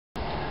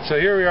So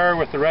here we are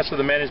with the rest of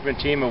the management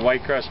team of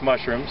Whitecrest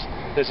Mushrooms.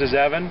 This is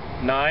Evan,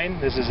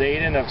 9. This is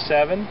Aidan of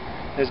 7.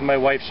 This is my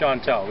wife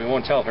Chantelle. We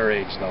won't tell her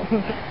age though.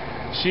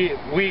 She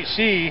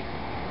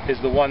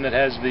is the one that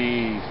has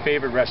the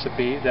favorite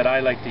recipe that I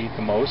like to eat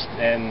the most.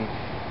 And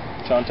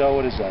Chantelle,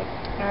 what is that?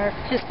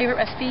 His favorite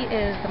recipe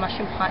is the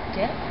mushroom pot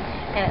dip,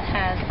 and it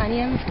has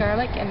onions,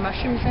 garlic, and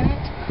mushrooms in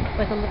it,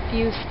 with a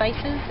few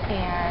spices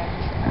and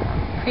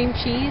cream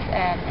cheese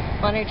and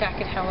Monterey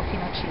jacket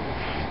jalapeno cheese.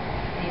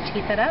 And you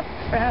heat that up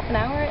for half an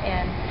hour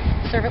and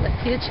serve it with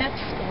pita chips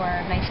or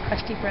nice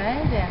crusty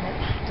bread, and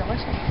it's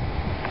delicious.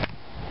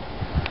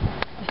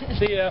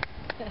 See ya.